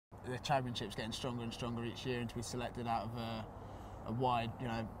the championship's getting stronger and stronger each year, and to be selected out of a wide,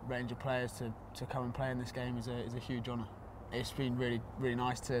 range of players to come and play in this game is a huge honour. It's been really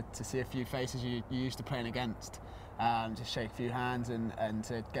nice to see a few faces you used to playing against, to shake a few hands and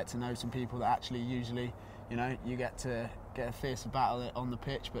to get to know some people that actually usually, you get a fierce battle on the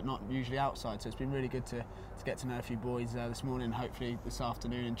pitch, but not usually outside. So it's been really good to get to know a few boys this morning. Hopefully this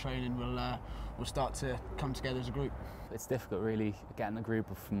afternoon in training we'll start to come together as a group. It's difficult really getting a group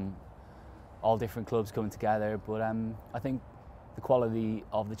from all different clubs coming together, but I think the quality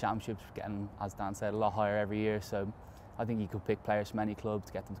of the championships is getting, as Dan said, a lot higher every year. So I think you could pick players from any club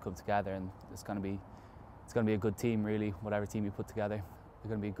to get them to come together, and it's going to be a good team really. Whatever team you put together, they're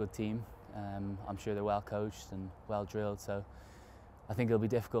going to be a good team. I'm sure they're well coached and well drilled, so I think it'll be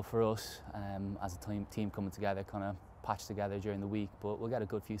difficult for us as a team coming together, kind of patch together during the week, but we'll get a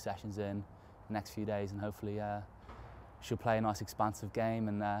good few sessions in the next few days, and hopefully should play a nice expansive game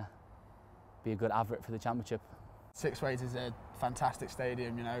and be a good advert for the championship. Sixways is a fantastic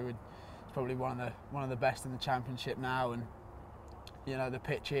stadium, it's probably one of the best in the championship now, and the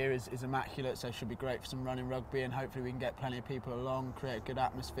pitch here is immaculate, so it should be great for some running rugby, and hopefully we can get plenty of people along, create a good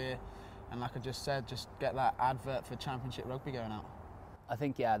atmosphere, and like I just said, just get that advert for championship rugby going out. I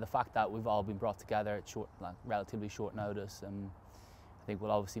think the fact that we've all been brought together at relatively short notice, I think will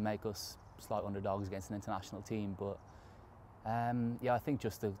obviously make us slight underdogs against an international team, but I think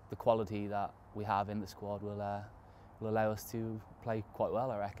just the quality that we have in the squad will allow us to play quite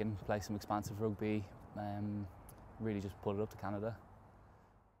well, I reckon, play some expansive rugby, really just put it up to Canada.